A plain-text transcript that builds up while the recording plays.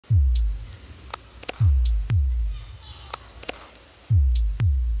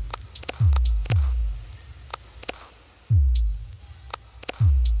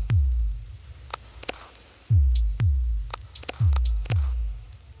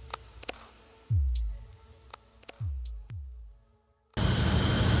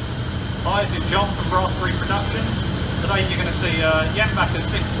Hi, this is John from Raspberry Productions. Today you're going to see a Jenbacher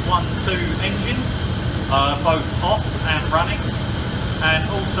 612 engine, both off and running, and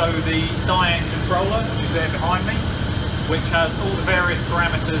also the DIA.NE controller, which is there behind me, which has all the various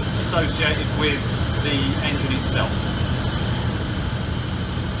parameters associated with the engine itself.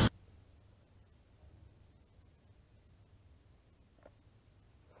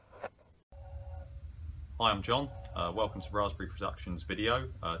 Hi, I'm John. Welcome to Raspberry Productions video.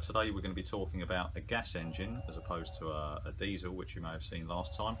 Today we're going to be talking about a gas engine as opposed to a diesel, which you may have seen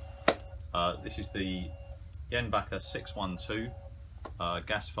last time. This is the Jenbacher 612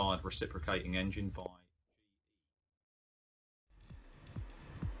 gas-fired reciprocating engine by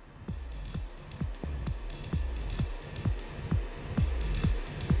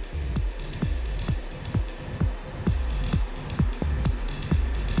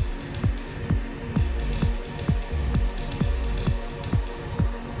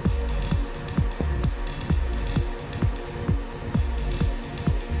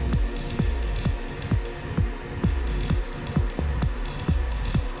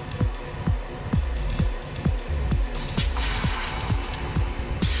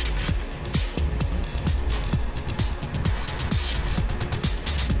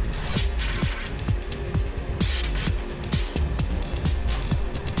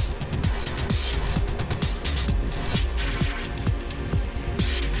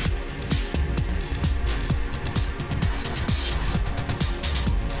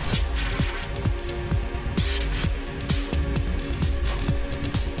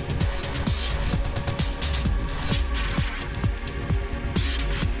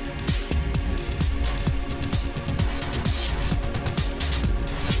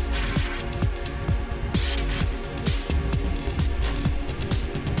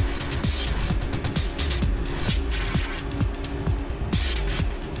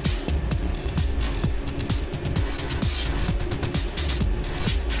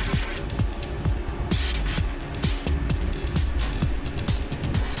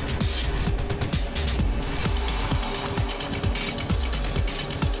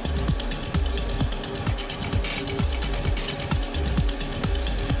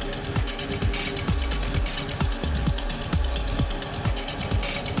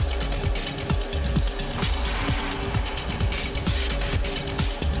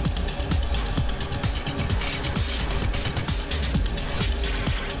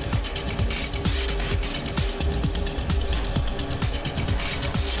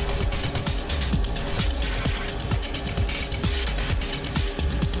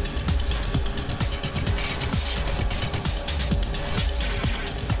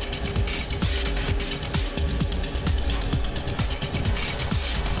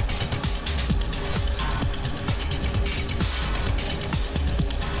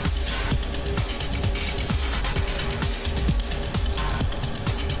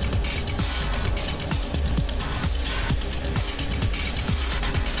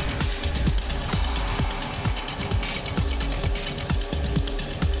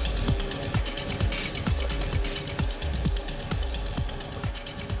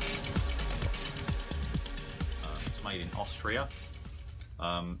made in Austria.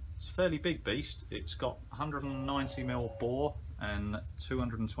 It's a fairly big beast. It's got 190mm bore and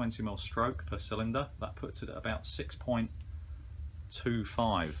 220mm stroke per cylinder. That puts it at about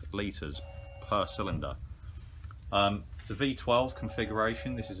 6.25 litres per cylinder. It's a V12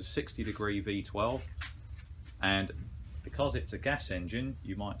 configuration. This is a 60-degree V12, and because it's a gas engine,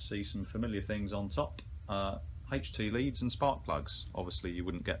 you might see some familiar things on top. HT leads and spark plugs. Obviously you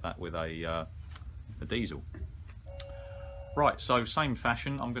wouldn't get that with a diesel. Right, so same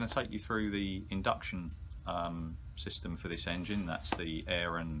fashion, I'm going to take you through the induction system for this engine. That's the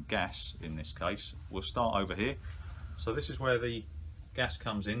air and gas in this case. We'll start over here. So this is where the gas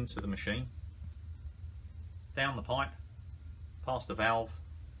comes into the machine, down the pipe, past the valve,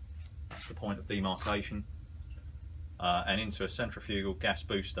 that's the point of demarcation, and into a centrifugal gas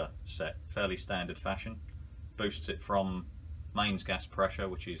booster set, fairly standard fashion. Boosts it from mains gas pressure,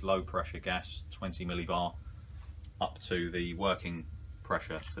 which is low pressure gas, 20 millibar, up to the working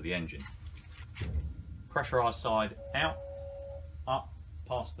pressure for the engine. Pressurised side out, up,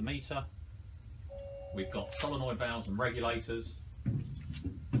 past the meter. We've got solenoid valves and regulators,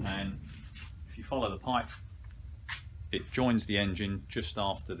 and if you follow the pipe, it joins the engine just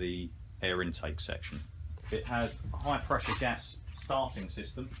after the air intake section. It has a high pressure gas starting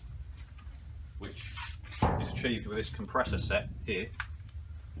system, which is achieved with this compressor set here,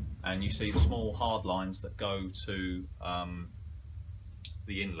 and you see the small hard lines that go to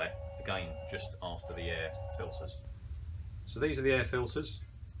the inlet, again just after the air filters. So these are the air filters.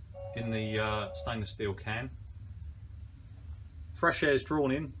 in the stainless steel can. Fresh air is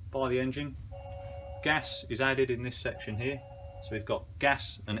drawn in by the engine. Gas is added in this section here. So we've got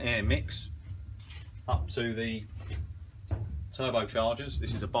gas and air mix up to the turbochargers.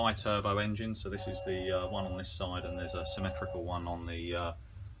 This is a bi-turbo engine, so this is the one on this side, and there's a symmetrical one on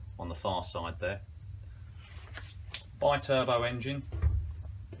the far side there. Bi-turbo engine.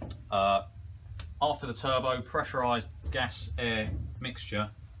 After the turbo, pressurised gas-air mixture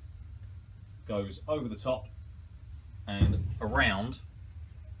goes over the top and around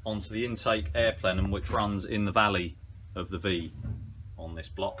onto the intake air plenum, which runs in the valley of the V on this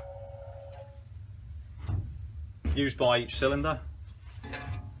block. Used by each cylinder.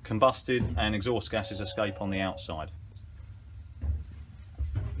 Combusted and exhaust gases escape on the outside.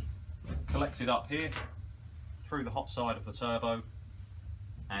 Collected up here through the hot side of the turbo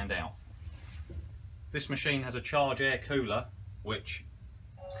and out. This machine has a charge air cooler which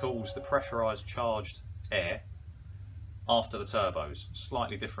cools the pressurised charged air after the turbos,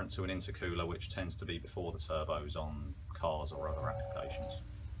 slightly different to an intercooler which tends to be before the turbos on cars or other applications.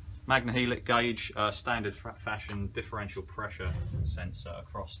 Magnehelic gauge, standard fashion differential pressure sensor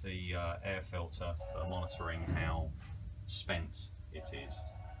across the air filter for monitoring how spent it is.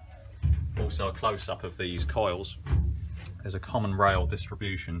 Also a close-up of these coils. There's a common rail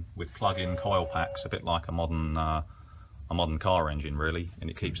distribution with plug-in coil packs, a bit like a modern car engine really, and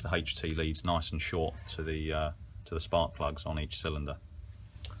it keeps the HT leads nice and short to the spark plugs on each cylinder.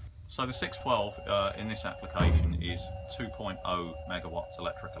 So the 612 in this application is 2.0 megawatts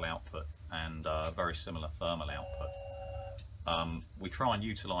electrical output and very similar thermal output. We try and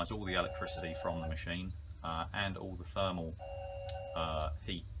utilise all the electricity from the machine and all the thermal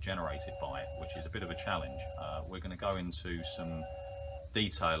heat generated by it, which is a bit of a challenge. We're going to go into some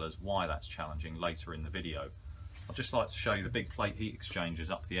detail as why that's challenging later in the video. I'd just like to show you the big plate heat exchangers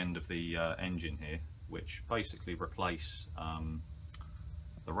up the end of the engine here, which basically replace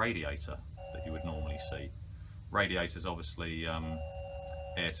the radiator that you would normally see. Radiator's obviously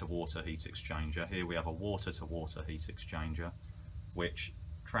air to water heat exchanger. Here we have a water to water heat exchanger which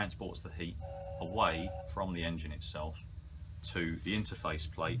transports the heat away from the engine itself to the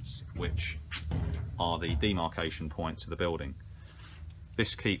interface plates, which are the demarcation points of the building.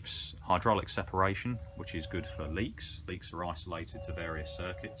 This keeps hydraulic separation, which is good for leaks. Leaks are isolated to various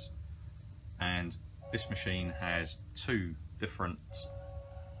circuits, and this machine has two different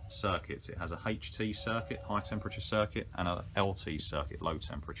circuits. It has a HT circuit, high temperature circuit, and a LT circuit, low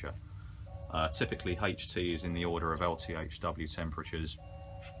temperature. Typically HT is in the order of LTHW temperatures,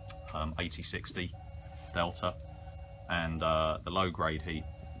 80-60 delta, and the low grade heat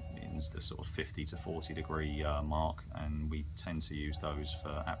is the sort of 50 to 40 degree mark, and we tend to use those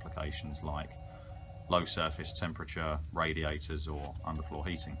for applications like low surface temperature radiators or underfloor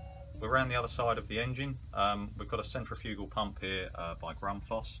heating. We're around the other side of the engine. We've got a centrifugal pump here by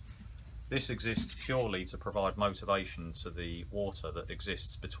Grundfos. This exists purely to provide motivation to the water that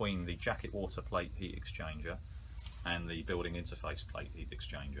exists between the jacket water plate heat exchanger and the building interface plate heat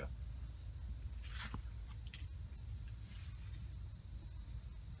exchanger.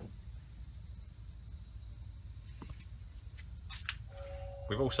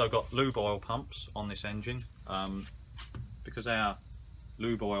 We've also got lube oil pumps on this engine, because our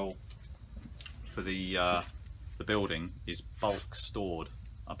lube oil for the building is bulk stored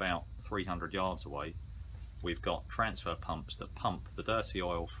about 300 yards away. We've got transfer pumps that pump the dirty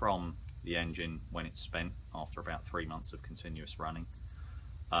oil from the engine when it's spent after about 3 months of continuous running,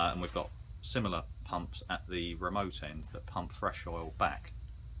 and we've got similar pumps at the remote end that pump fresh oil back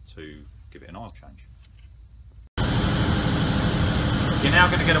to give it an oil change. You're now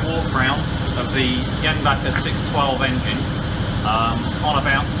going to get a walk round of the Jenbacher 612 engine on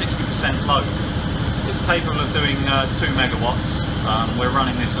about 60% load. It's capable of doing 2 megawatts. We're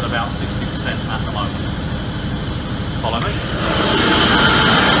running this at about 60% at the moment. Follow me.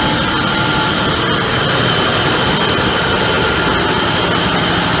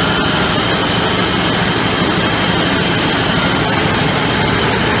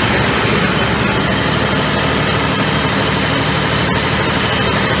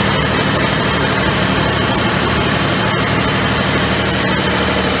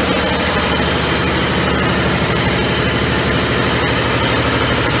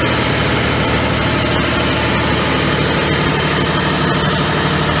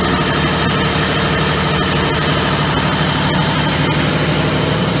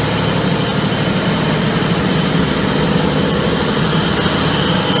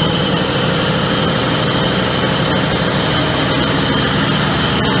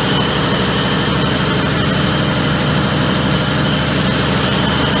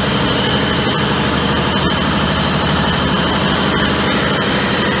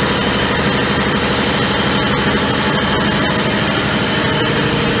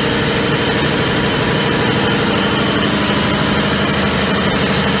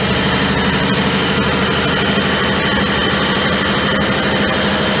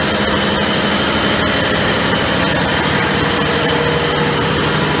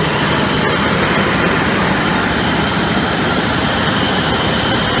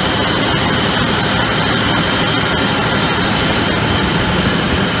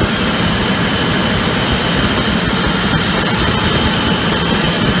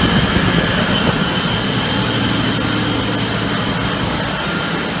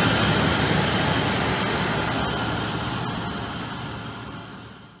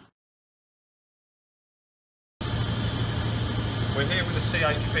 here with a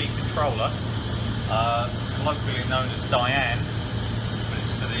CHP controller, colloquially known as DIA.NE, but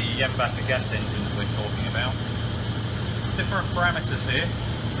it's for the Jenbacher gas engine that we're talking about. Different parameters here.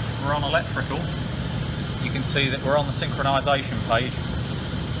 We're on electrical. You can see that we're on the synchronization page,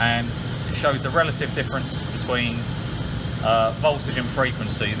 and it shows the relative difference between voltage and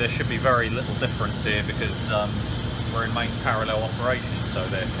frequency. There should be very little difference here because we're in mains parallel operation, so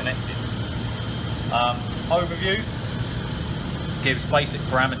they're connected. Overview gives basic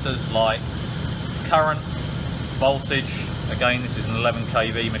parameters like current, voltage, again this is an 11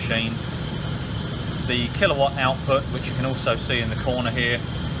 kV machine, the kilowatt output, which you can also see in the corner here,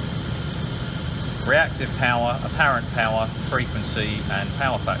 reactive power, apparent power, frequency and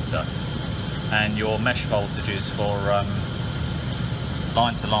power factor, and your mesh voltages for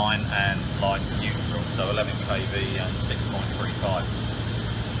line to line and line to neutral, so 11 kV and 6.35.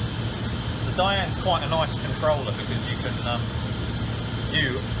 The DIA.NE is quite a nice controller because you can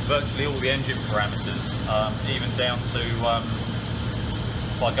view virtually all the engine parameters, even down to,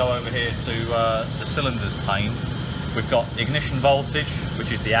 if I go over here to the cylinders pane, we've got ignition voltage,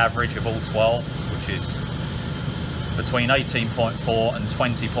 which is the average of all 12, which is between 18.4 and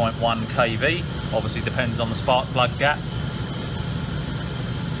 20.1 kV, obviously depends on the spark plug gap.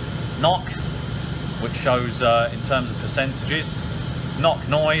 Knock, which shows in terms of percentages. Knock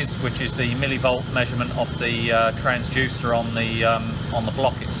noise, which is the millivolt measurement of the transducer on the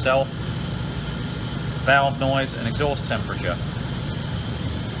block itself. Valve noise and exhaust temperature.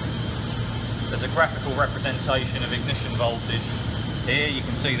 There's a graphical representation of ignition voltage. Here you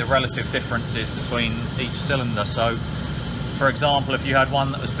can see the relative differences between each cylinder. So, for example, if you had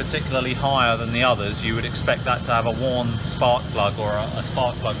one that was particularly higher than the others, you would expect that to have a worn spark plug or a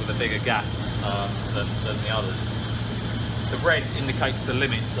spark plug with a bigger gap than the others. The red indicates the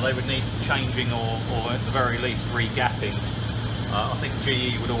limit, so they would need changing or at the very least re-gapping. I think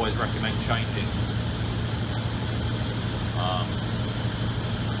GE would always recommend changing.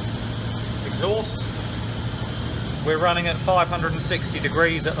 Exhaust. We're running at 560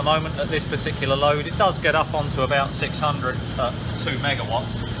 degrees at the moment at this particular load. It does get up onto about 600 at 2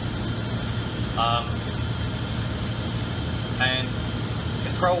 megawatts. And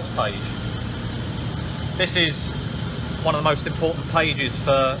controls page. This is one of the most important pages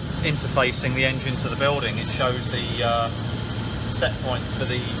for interfacing the engine to the building. It shows the set points for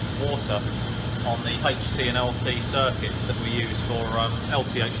the water on the HT and LT circuits that we use for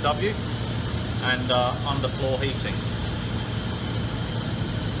LTHW and underfloor heating.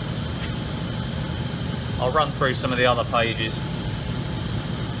 I'll run through some of the other pages.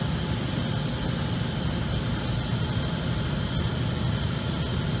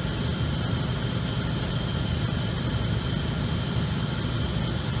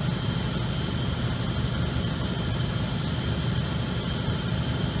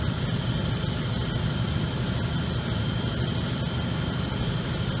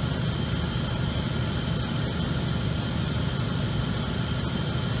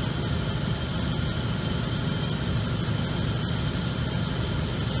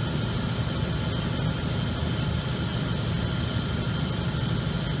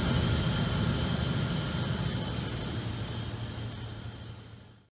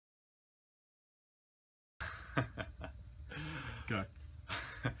 Go.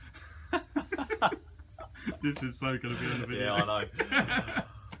 This is so going to be on the video. Yeah, I know.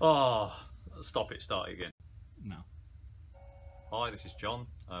 Oh, stop it, start again. No. Hi, this is John.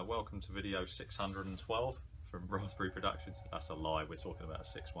 Welcome to video 612 from Raspberry Productions. That's a lie, we're talking about a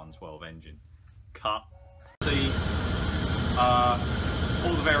 612 engine. Cut. See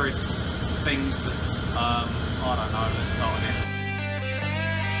all the various things that, I don't know, let's start again.